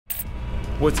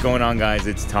What's going on, guys?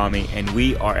 It's Tommy, and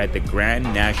we are at the Grand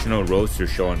National Roadster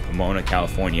Show in Pomona,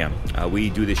 California.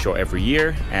 We do this show every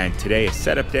year, and today is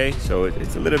setup day, so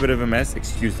it's a little bit of a mess,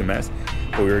 excuse the mess,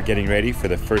 but we were getting ready for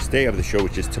the first day of the show,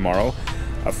 which is tomorrow,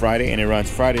 a Friday, and it runs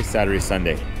Friday, Saturday,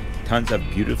 Sunday. Tons of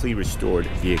beautifully restored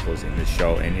vehicles in this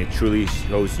show, and it truly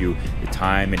shows you the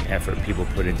time and effort people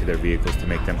put into their vehicles to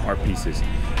make them art pieces.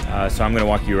 So I'm going to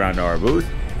walk you around our booth.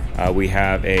 We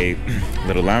have a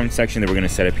little lounge section that we're going to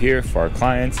set up here for our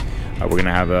clients. We're going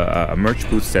to have a merch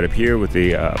booth set up here with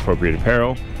the appropriate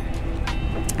apparel.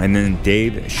 And then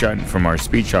Dave Shutton from our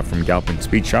speed shop, from Galpin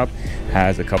Speed Shop,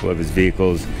 has a couple of his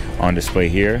vehicles on display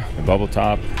here. The bubble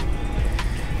top.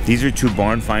 These are two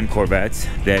barn find Corvettes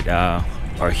that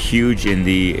are huge in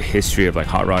the history of like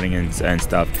hot rodding and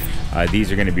stuff.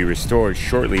 These are going to be restored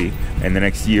shortly in the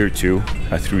next year or two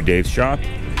through Dave's shop.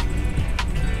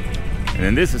 And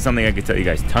then this is something I could tell you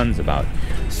guys tons about.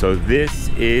 So this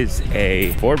is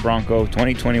a Ford Bronco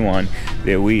 2021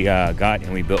 that we got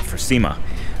and we built for SEMA.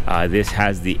 This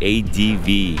has the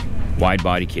ADV wide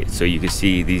body kit. So you can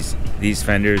see these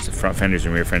fenders, front fenders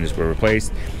and rear fenders were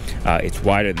replaced. It's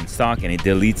wider than stock, and it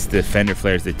deletes the fender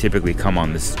flares that typically come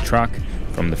on this truck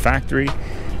from the factory.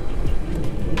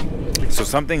 So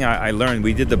something I learned,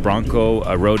 we did the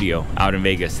Bronco rodeo out in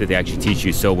Vegas that they actually teach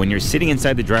you. So when you're sitting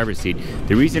inside the driver's seat,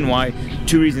 the reason why,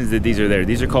 two reasons that these are there.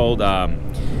 These are called,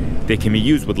 they can be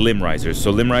used with limb risers.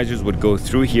 So limb risers would go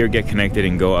through here, get connected,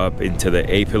 and go up into the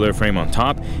A-pillar frame on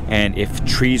top. And if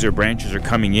trees or branches are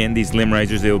coming in, these limb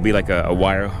risers, they will be like a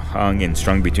wire hung and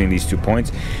strung between these 2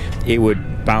 points. It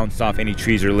would bounce off any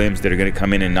trees or limbs that are going to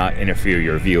come in and not interfere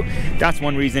your view. That's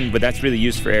one reason, but that's really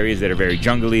used for areas that are very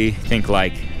jungly. Think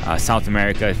like South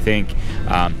America, think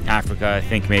Africa,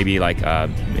 think maybe like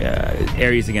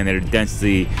areas again that are dense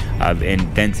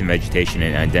in vegetation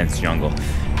and dense jungle.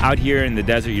 Out here in the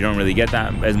desert, you don't really get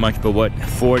that as much, but what the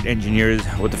Ford engineers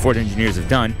have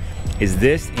done is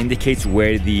this indicates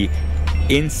where the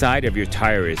inside of your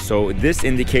tire is. So this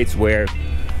indicates where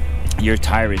your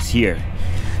tire is here.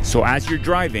 So as you're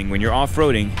driving, when you're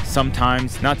off-roading,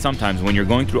 when you're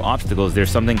going through obstacles,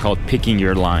 there's something called picking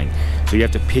your line. So you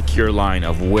have to pick your line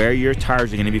of where your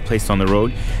tires are going to be placed on the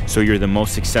road, so you're the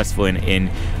most successful in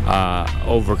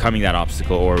overcoming that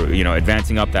obstacle, or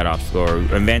advancing up that obstacle, or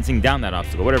advancing down that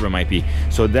obstacle, whatever it might be.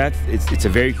 So it's a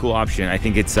very cool option. I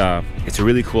think it's a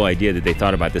really cool idea that they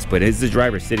thought about this. But as the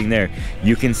driver sitting there,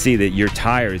 you can see that your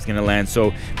tire is going to land.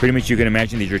 So pretty much you can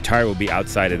imagine that your tire will be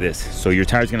outside of this. So your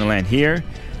tire is going to land here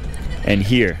and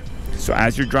here. So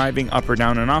as you're driving up or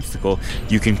down an obstacle,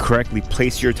 you can correctly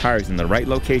place your tires in the right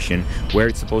location where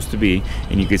it's supposed to be,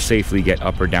 and you can safely get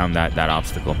up or down that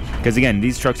obstacle. Because again,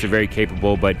 these trucks are very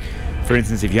capable, but for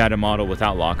instance, if you had a model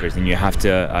without lockers and you have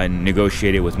to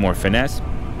negotiate it with more finesse,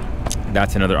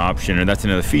 that's another option, or that's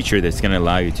another feature that's going to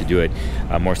allow you to do it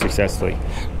more successfully.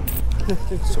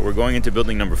 So we're going into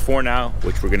building number 4 now,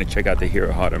 which we're going to check out the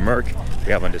Hirohata Merc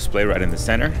we have on display right in the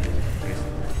center.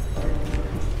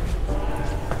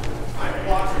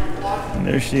 And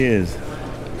there she is.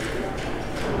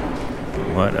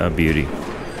 What a beauty.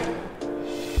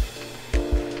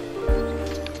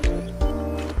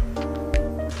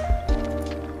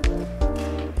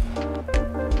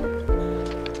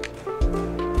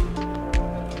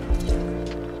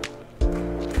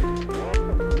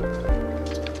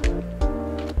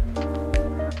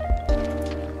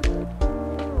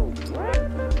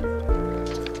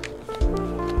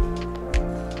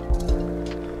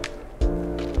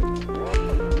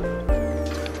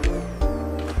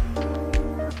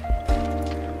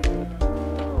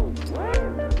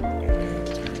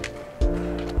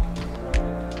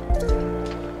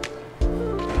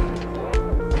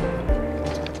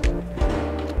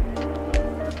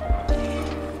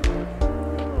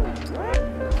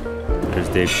 There's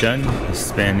Dave Shun, he's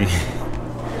spanning.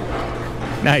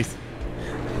 Nice.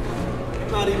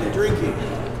 Not even drinking.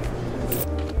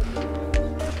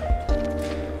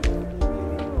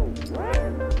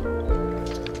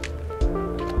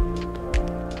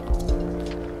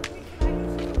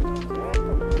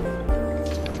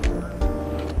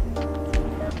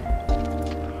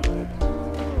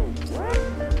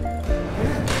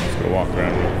 Let's go walk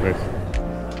around real quick.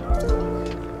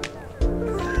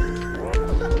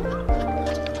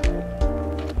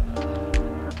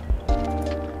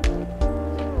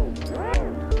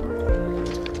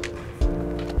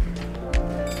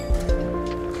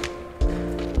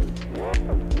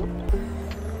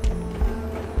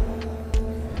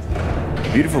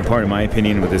 Beautiful part, in my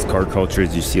opinion, with this car culture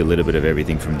is you see a little bit of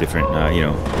everything from different,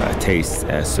 tastes.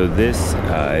 So this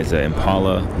is an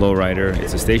Impala lowrider.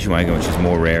 It's a station wagon, which is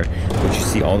more rare, but you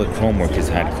see all the chrome work has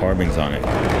had carbons on it.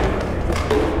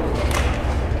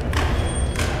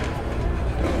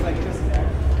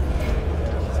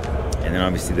 And then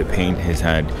obviously the paint has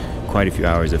had quite a few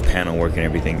hours of panel work and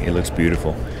everything. It looks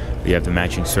beautiful. You have the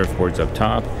matching surfboards up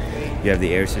top. You have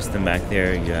the air system back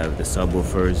there. You have the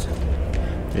subwoofers.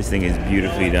 This thing is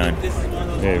beautifully done.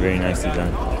 Very, very nicely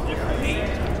done.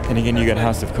 And again, you got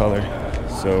House of Color.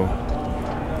 So.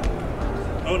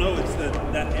 Oh no, it's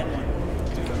that end one.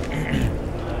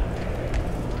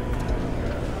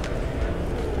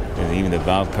 And even the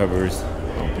valve covers.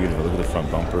 Oh, beautiful. Look at the front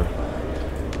bumper.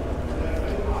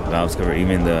 The valves cover.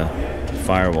 Even the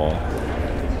firewall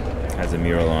has a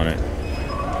mural on it.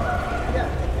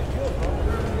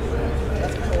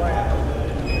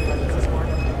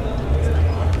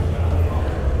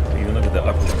 Even look at the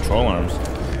upper control arms.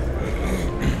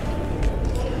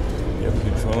 The upper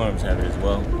control arms have it as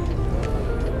well.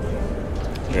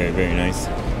 Very, very nice.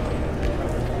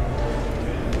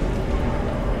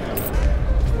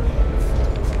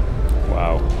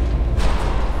 Wow.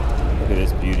 Look at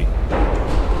this beauty.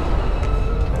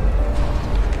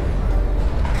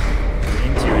 The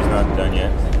interior is not done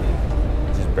yet.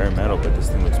 It's just bare metal, but this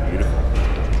thing looks beautiful.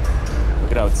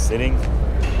 Look at how it's sitting.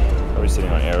 Probably sitting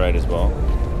on air ride as well.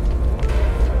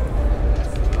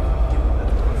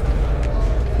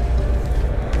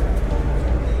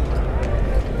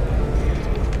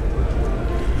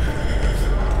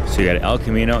 So you got an El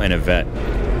Camino and a Vet,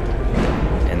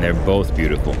 and they're both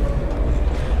beautiful.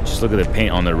 Just look at the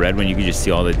paint on the red one. You can just see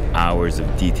all the hours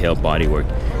of detailed bodywork.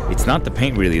 It's not the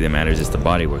paint really that matters, it's the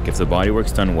bodywork. If the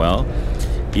bodywork's done well,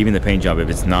 even the paint job, if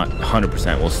it's not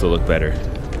 100%, will still look better.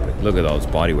 But look at all this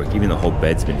bodywork. Even the whole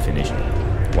bed's been finished.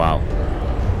 Wow.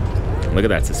 Look at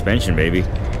that suspension, baby.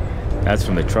 That's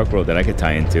from the truck road that I could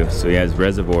tie into. So he has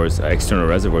reservoirs, external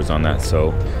reservoirs on that.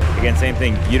 So again, same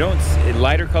thing. You don't,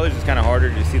 lighter colors is kind of harder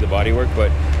to see the bodywork,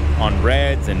 but on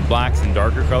reds and blacks and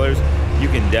darker colors, you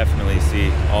can definitely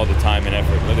see all the time and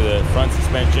effort. Look at the front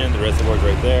suspension, the reservoirs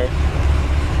right there.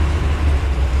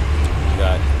 You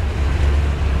got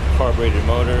carbureted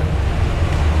motor.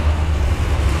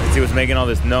 Let's see what's making all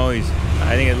this noise.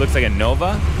 I think it looks like a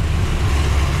Nova.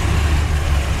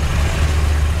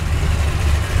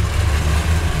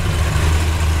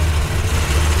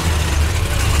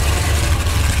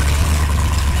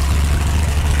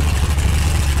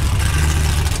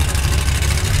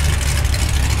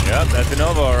 Yep, that's a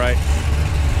Nova, all right.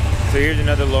 So here's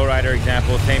another lowrider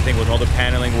example. Same thing with all the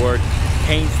paneling work.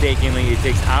 Painstakingly, it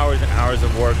takes hours and hours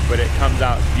of work, but it comes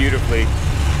out beautifully.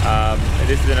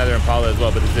 This is another Impala as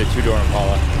well, but this is a two-door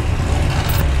Impala.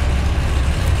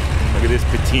 Look at this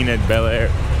patina Bel Air.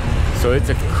 So it's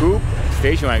a coupe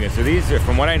station wagon. So these are,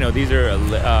 from what I know, these are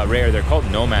rare. They're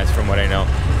called Nomads from what I know.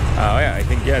 Oh yeah, I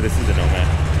think, yeah, this is a Nomad.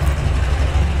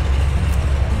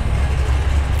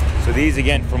 So these,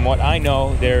 again, from what I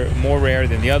know, they're more rare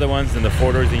than the other ones, than the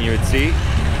four-doors that you would see,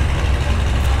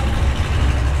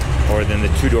 or than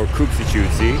the two-door coupes that you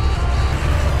would see.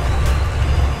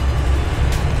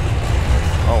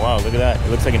 Oh wow, look at that. It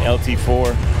looks like an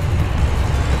LT4.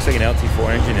 Looks like an LT4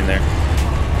 engine in there.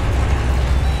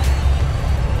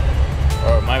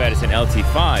 Or my bad, it's an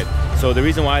LT5. So the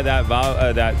reason why that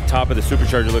top of the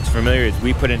supercharger looks familiar is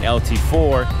we put an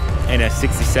LT4 in a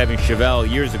 67 Chevelle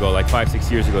years ago, like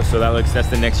 5-6 years ago. So that's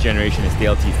the next generation, it's the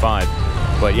LT5.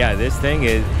 But yeah, this thing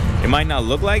is, it might not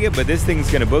look like it, but this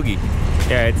thing's gonna boogie.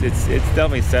 Yeah, it's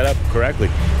definitely set up correctly.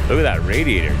 Look at that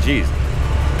radiator, jeez.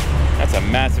 That's a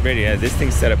massive radiator. Yeah, this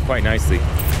thing's set up quite nicely.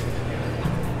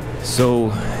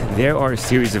 So there are a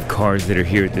series of cars that are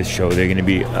here at this show. They're going to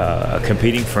be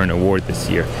competing for an award this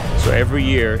year. So every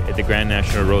year at the Grand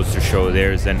National Roadster Show,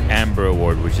 there's an Amber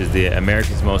Award, which is the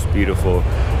America's Most Beautiful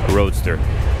Roadster.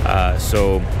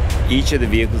 So each of the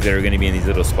vehicles that are going to be in these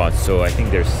little spots, so I think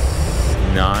there's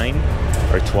 9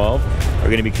 or 12, are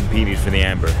going to be competing for the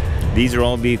Amber. These are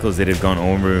all vehicles that have gone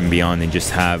over and beyond and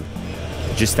just have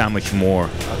just that much more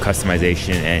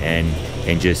customization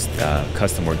and just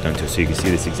custom work done to it. So you can see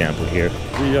this example here.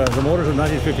 The motor's a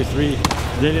 1953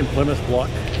 Canadian Plymouth block.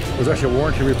 It was actually a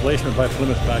warranty replacement by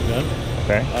Plymouth back then.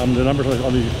 Okay. The numbers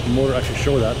on the motor actually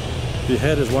show that. The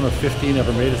head is one of 15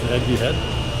 ever made. It's an Edgy head.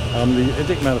 The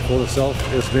intake manifold itself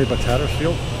is made by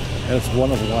Tattersfield, and it's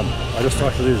one of one. I just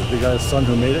talked to the guy's son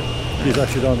who made it. He's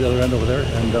actually down at the other end over there,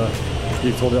 and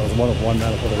he told me that was one of one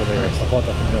manifold over there. So I bought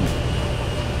that from him.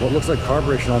 What looks like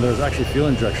carburation on there is actually fuel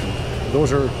injection.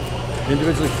 Those are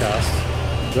individually cast.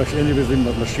 They're actually individually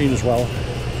machined as well,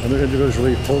 and they're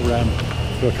individually programmed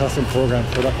to a custom program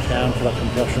for that cam, for that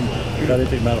compression, that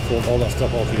intake manifold, all that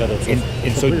stuff all together. So,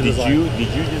 so did you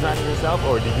design it yourself,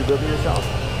 or did you build it yourself?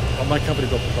 My company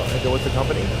built the car. What's the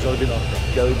company? Galpin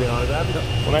Autosports. Galpin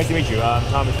Autosports. Well, nice to meet you. I'm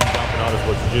Thomas from Galpin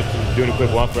Autosports. Just doing a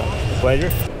quick walk for pleasure.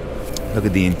 Look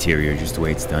at the interior, just the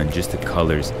way it's done, just the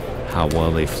colors, how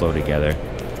well they flow together.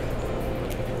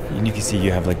 And you can see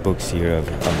you have like books here of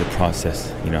the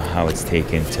process, you know, how it's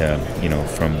taken to, you know,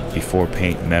 from before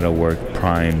paint, metal work,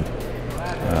 primed,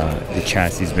 the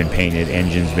chassis has been painted,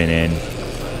 engine's been in.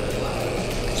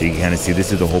 So you can kind of see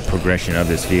this is the whole progression of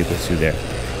this vehicle through there.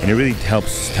 And it really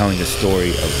helps telling the story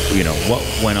of, you know, what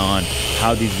went on,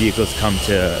 how these vehicles come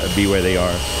to be where they are.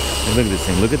 And look at this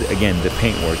thing, look at, again, the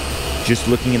paint work. Just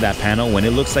looking at that panel, when it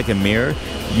looks like a mirror,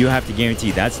 you have to guarantee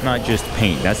that's not just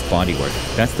paint, that's bodywork.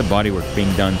 That's the bodywork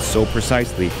being done so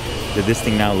precisely that this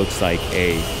thing now looks like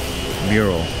a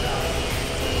mural.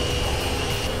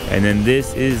 And then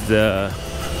this is the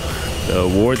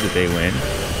award that they win.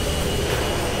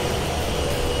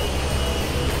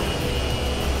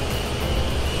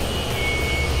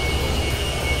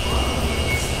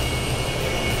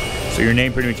 So your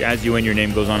name, pretty much as you win, your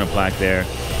name goes on a plaque there,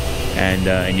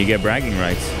 and you get bragging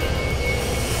rights.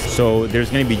 So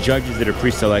there's going to be judges that are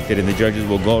pre-selected, and the judges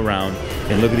will go around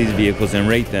and look at these vehicles and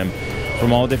rate them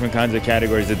from all different kinds of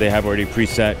categories that they have already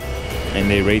preset,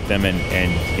 and they rate them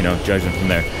and you know, judge them from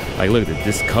there. Like, look at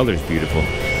this color is beautiful.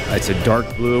 It's a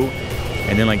dark blue,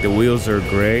 and then like the wheels are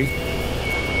gray.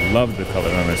 Love the color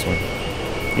on this one.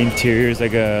 Interior is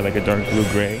like a dark blue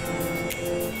gray.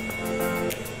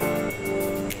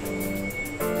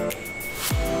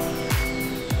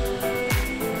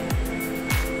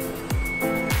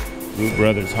 Blue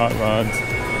Brothers hot rods,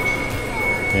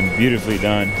 and beautifully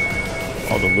done.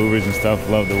 All the louvers and stuff,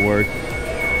 love the work.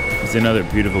 It's another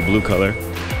beautiful blue color.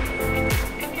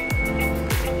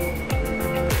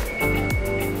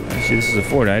 Actually, this is a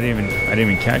Ford. I didn't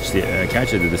even catch it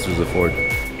that this was a Ford.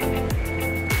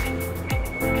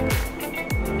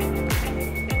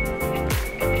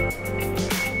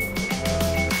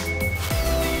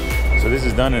 So this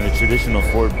is done in a traditional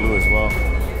Ford blue as well.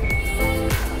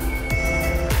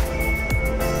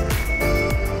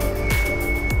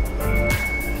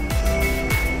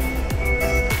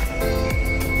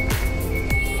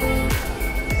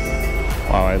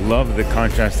 Wow, I love the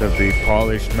contrast of the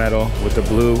polished metal with the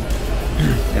blue,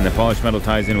 and the polished metal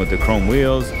ties in with the chrome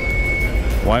wheels,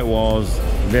 white walls.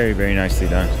 Very, very nicely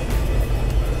done.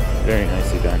 Very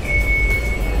nicely done.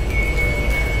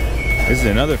 This is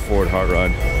another Ford hot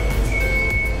rod.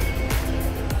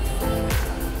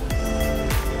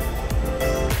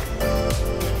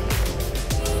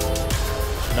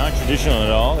 Not traditional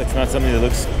at all. It's not something that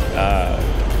looks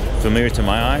familiar to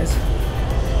my eyes.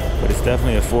 But it's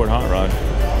definitely a Ford hot rod.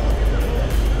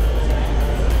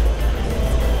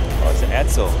 Oh, it's an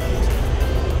Edsel.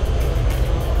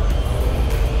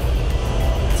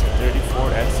 It's a 30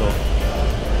 Ford Edsel.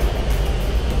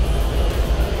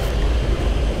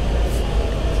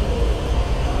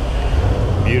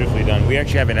 Beautifully done. We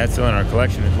actually have an Edsel in our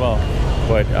collection as well,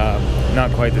 but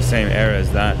not quite the same era as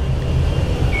that.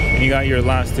 And you got your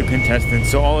last two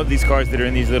contestants. So all of these cars that are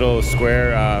in these little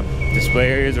square display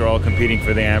areas are all competing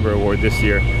for the Amber Award this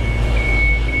year.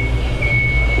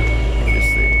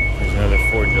 There's another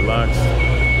Ford Deluxe.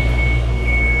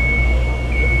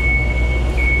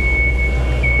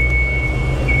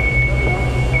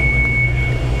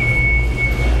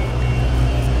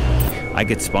 I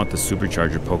could spot the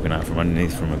supercharger poking out from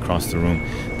underneath from across the room.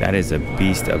 That is a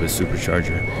beast of a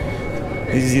supercharger.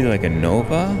 This is either like a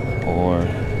Nova or...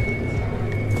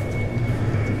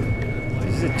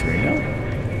 Is it a Torino?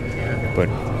 But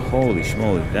holy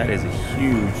schmoly, that is a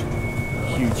huge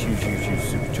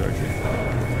supercharger.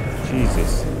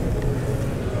 Jesus.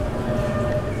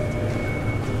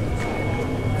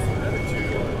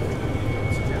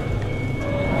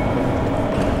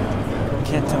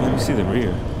 Can't tell. Let me see the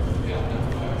rear.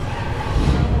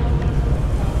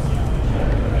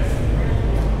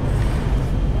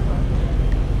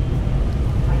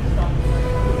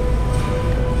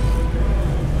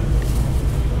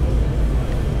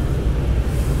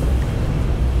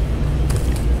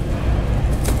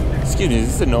 Excuse me, is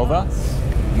this a Nova?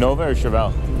 Nova or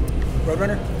Chevelle?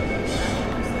 Roadrunner?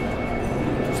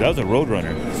 So that was a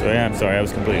Roadrunner. So yeah, I'm sorry, I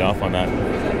was completely off on that.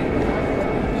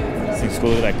 This thing's cool.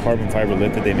 Look at that carbon fiber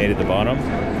lip that they made at the bottom.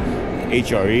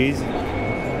 HREs.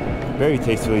 Very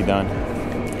tastefully done.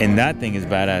 And that thing is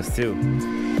badass too.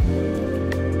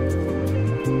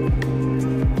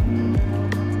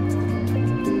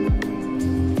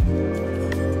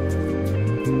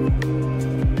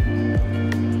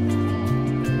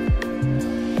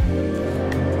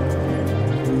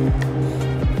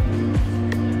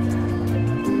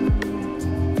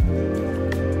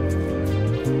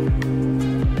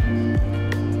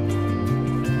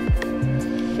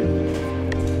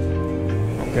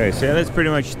 Okay, so yeah, that's pretty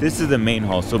much, this is the main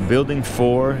hall. So building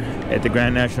 4 at the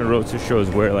Grand National Roadster Show is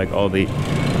where like all the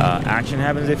action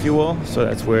happens, if you will. So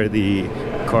that's where the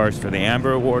cars for the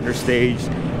Amber Award are staged,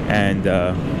 and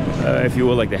if you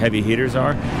will, like the heavy hitters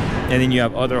are. And then you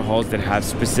have other halls that have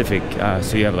specific,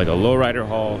 so you have like a lowrider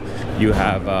hall, you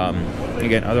have,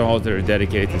 again, other halls that are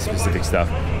dedicated to specific stuff.